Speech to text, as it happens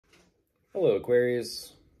Hello,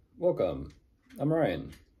 Aquarius. Welcome. I'm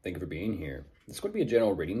Ryan. Thank you for being here. This is going to be a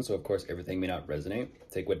general reading, so of course everything may not resonate.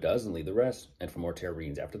 Take what does and leave the rest. And for more tarot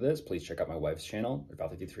readings after this, please check out my wife's channel,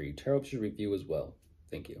 About 53 Tarot should review as well.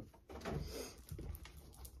 Thank you.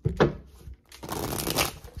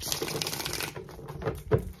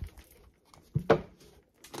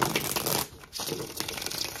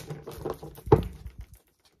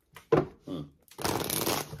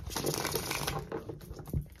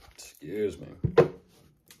 Excuse me.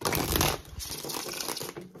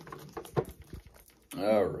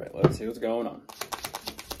 All right, let's see what's going on.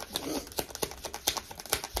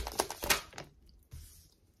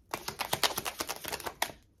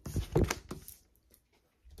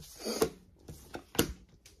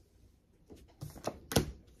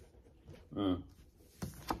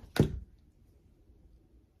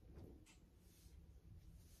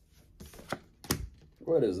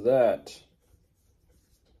 What is that?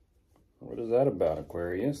 What is that about,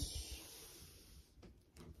 Aquarius?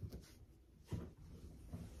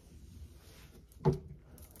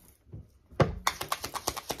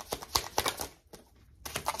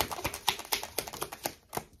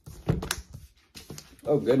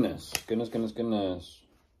 Oh, goodness. Goodness.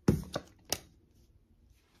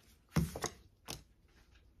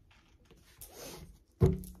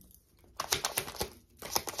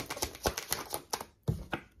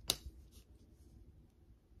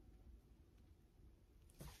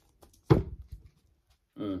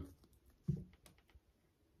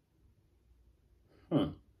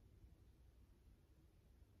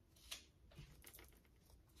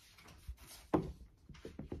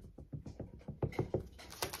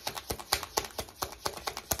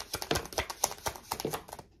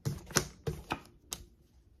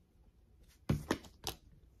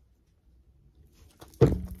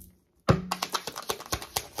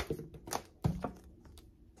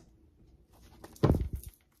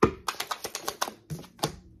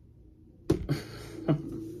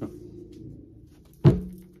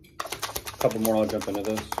 Couple more, I'll jump into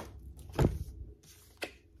this.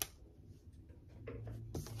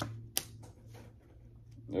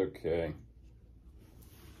 Okay.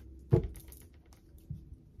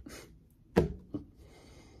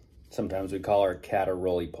 Sometimes we call our cat a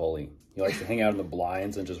roly-poly. He likes to hang out in the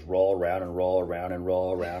blinds and just roll around and roll around and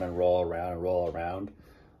roll around and roll around and roll around.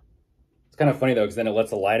 It's kind of funny though, because then it lets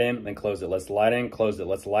the light in, then close it, lets the light in, close it,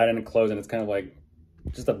 lets the light in and close it. And it's kind of like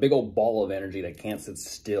just a big old ball of energy that can't sit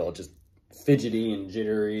still, just fidgety and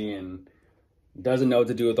jittery and doesn't know what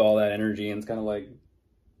to do with all that energy. And it's kind of like,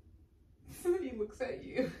 somebody looks at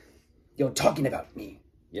you. Yo, talking about me.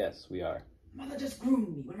 Yes, we are. Mother just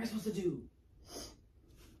groomed me. What am I supposed to do?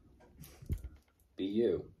 Be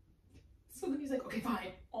you. So then he's like, okay,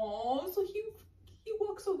 fine. Oh, so he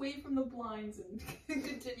walks away from the blinds and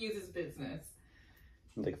continues his business.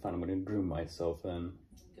 I'm like, fine, I'm going to groom myself then.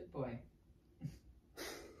 Good boy.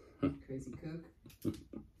 Crazy kook.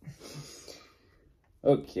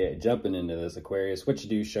 Okay, jumping into this, Aquarius, what you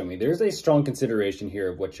do show me. There's a strong consideration here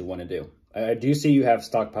of what you want to do. I do see you have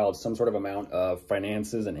stockpiled some sort of amount of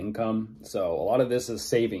finances and income. So a lot of this is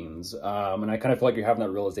savings. And I kind of feel like you're having that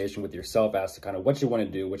realization with yourself as to kind of what you want to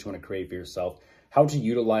do, what you want to create for yourself, how to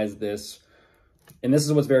utilize this. And this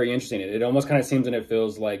is what's very interesting. It almost kind of seems and it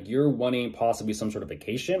feels like you're wanting possibly some sort of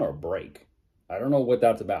vacation or break. I don't know what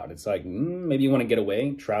that's about. It's like, maybe you want to get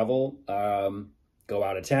away, travel, go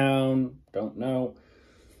out of town, don't know.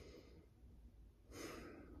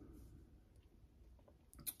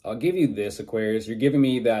 I'll give you this, Aquarius. You're giving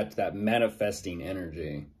me that manifesting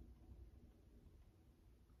energy.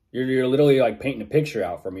 You're literally like painting a picture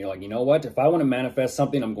out for me. You're like, you know what? If I want to manifest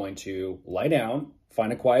something, I'm going to lie down,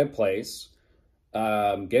 find a quiet place,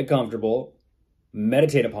 get comfortable,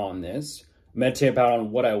 meditate upon this, meditate upon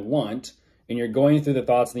what I want, and you're going through the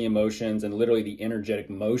thoughts and the emotions and literally the energetic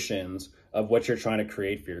motions of what you're trying to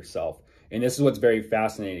create for yourself. And this is what's very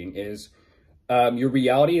fascinating is your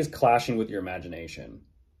reality is clashing with your imagination.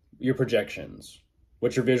 Your projections,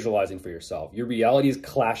 what you're visualizing for yourself. Your reality is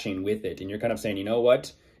clashing with it. And you're kind of saying, you know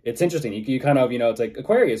what? It's interesting. You kind of, it's like,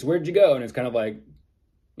 Aquarius, where'd you go? And it's kind of like,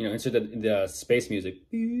 insert the space music.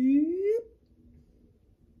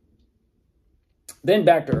 Then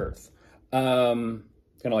back to Earth. Kind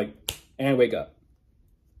of like, and wake up.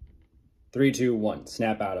 3, 2, 1.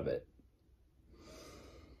 Snap out of it.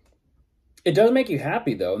 It does make you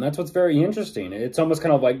happy, though, and that's what's very interesting. It's almost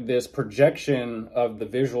kind of like this projection of the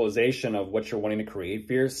visualization of what you're wanting to create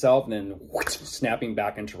for yourself, and then snapping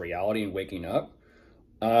back into reality and waking up.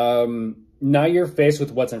 Now you're faced with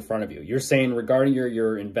what's in front of you. You're saying regarding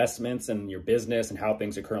your investments and your business and how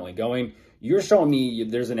things are currently going, you're showing me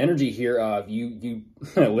there's an energy here of you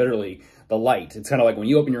literally the light. It's kind of like when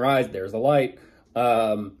you open your eyes, there's the light.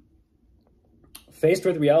 Faced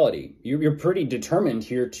with reality, you're pretty determined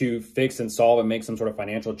here to fix and solve and make some sort of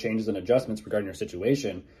financial changes and adjustments regarding your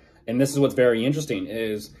situation. And this is what's very interesting,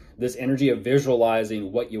 is this energy of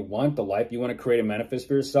visualizing what you want, the life you want to create and manifest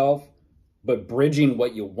for yourself, but bridging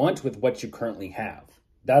what you want with what you currently have.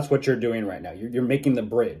 That's what you're doing right now. You're making the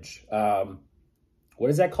bridge. What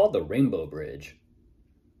is that called? The rainbow bridge.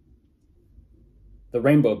 The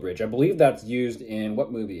rainbow bridge. I believe that's used in,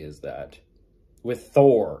 what movie is that? With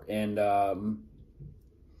Thor and,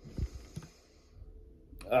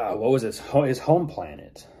 what was his home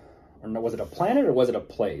planet? Or no, was it a planet or was it a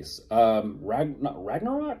place?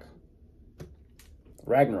 Ragnarok?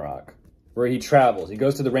 Ragnarok, where he travels. He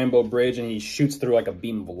goes to the rainbow bridge and he shoots through like a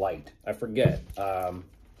beam of light. I forget.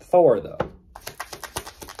 Thor, though.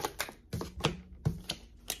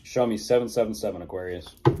 Show me 777,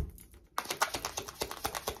 Aquarius.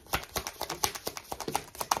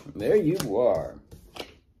 There you are.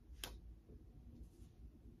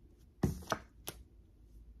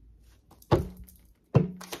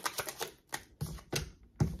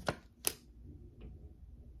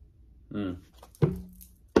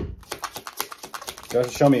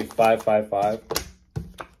 Just show me 555.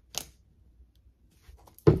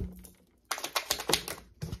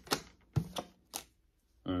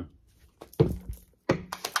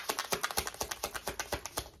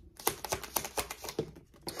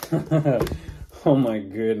 Oh my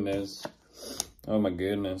goodness. Oh my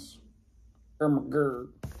goodness. Oh my god.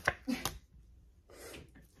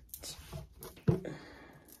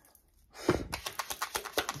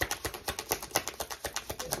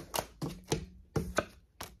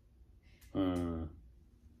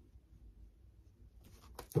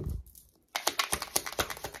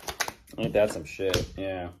 Ain't that some shit?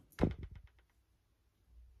 Yeah.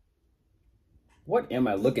 What am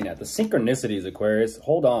I looking at? The synchronicities, Aquarius.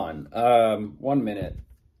 Hold on. 1 minute.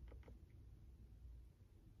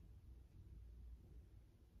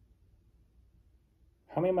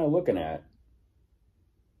 How many am I looking at?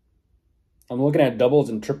 I'm looking at doubles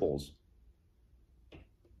and triples.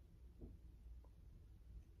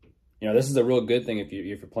 You know, this is a real good thing if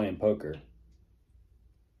you're playing poker.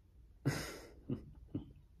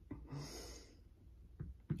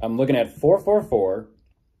 I'm looking at 444,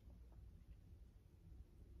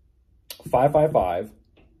 555,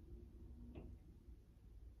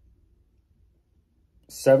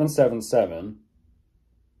 777,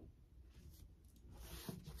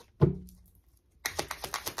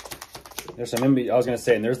 there's some I was going to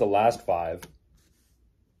say, and there's the last 5.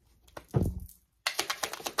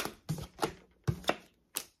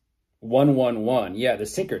 One, 1, 1. Yeah, the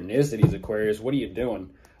synchronicities, Aquarius. What are you doing?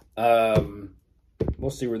 We'll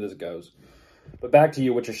see where this goes. But back to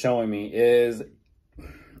you, what you're showing me is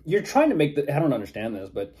you're trying to make the, I don't understand this,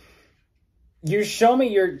 but you're showing me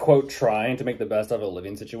you're, quote, trying to make the best of a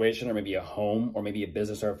living situation, or maybe a home, or maybe a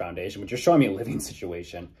business or a foundation, but you're showing me a living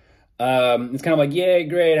situation. It's kind of like, yay,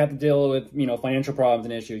 great, I have to deal with, you know, financial problems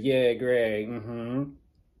and issues. Yay, great.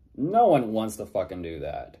 No one wants to fucking do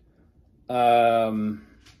that.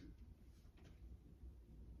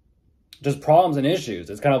 Just problems and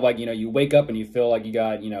issues. It's kind of like, you know, you wake up and you feel like you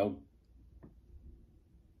got, you know,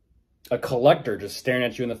 a collector just staring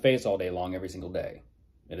at you in the face all day long, every single day.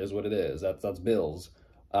 It is what it is. That's bills.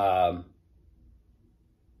 But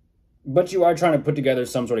you are trying to put together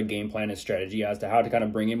some sort of game plan and strategy as to how to kind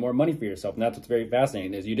of bring in more money for yourself. And that's what's very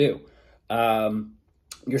fascinating, is you do.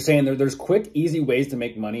 You're saying there's quick, easy ways to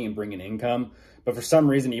make money and bring in income. But for some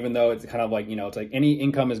reason, even though it's kind of like, you know, it's like any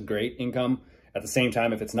income is great income, at the same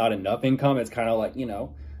time, if it's not enough income, it's kind of like, you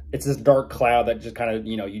know, it's this dark cloud that just kind of,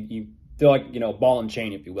 you know, you feel like, you know, ball and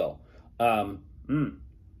chain, if you will.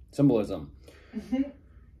 Symbolism.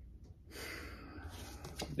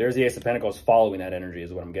 There's the Ace of Pentacles following that energy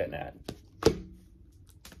is what I'm getting at.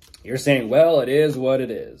 You're saying, well, it is what it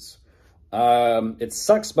is. It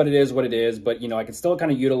sucks, but it is what it is. But, you know, I can still kind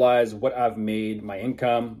of utilize what I've made, my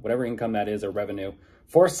income, whatever income that is, or revenue,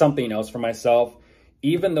 for something else for myself.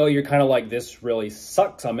 Even though you're kind of like, this really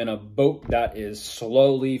sucks, I'm in a boat that is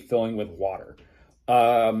slowly filling with water.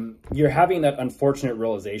 You're having that unfortunate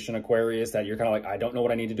realization, Aquarius, that you're kind of like, I don't know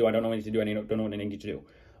what I need to do. I don't know what I need to do. I don't know what I need to do.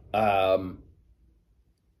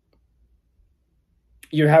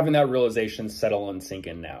 You're having that realization settle and sink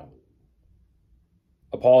in now.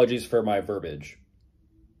 Apologies for my verbiage.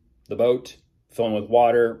 The boat filling with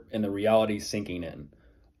water and the reality sinking in.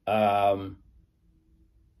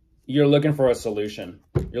 You're looking for a solution.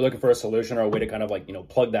 You're looking for a solution, or a way to kind of like, you know,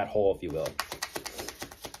 plug that hole, if you will.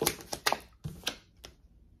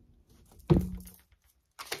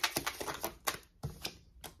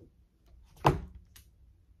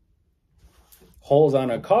 Holes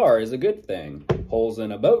on a car is a good thing. Holes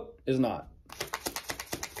in a boat is not.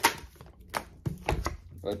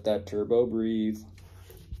 Let that turbo breathe.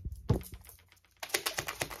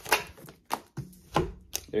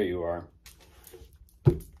 There you are.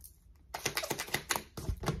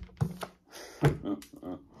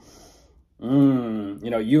 You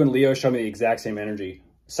know, you and Leo show me the exact same energy.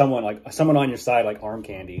 Someone on your side, like arm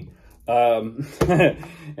candy. And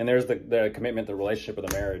there's the commitment, the relationship, or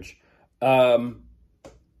the marriage.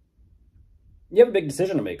 You have a big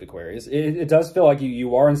decision to make, Aquarius. It does feel like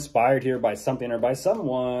you are inspired here by something or by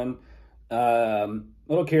someone. A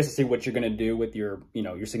little curious to see what you're going to do with your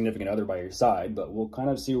significant other by your side, but we'll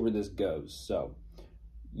kind of see where this goes. So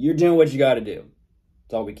you're doing what you got to do.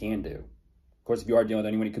 That's all we can do. Of course, if you are dealing with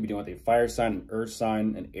anyone, you could be dealing with a fire sign, an earth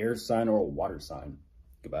sign, an air sign, or a water sign.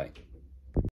 Goodbye.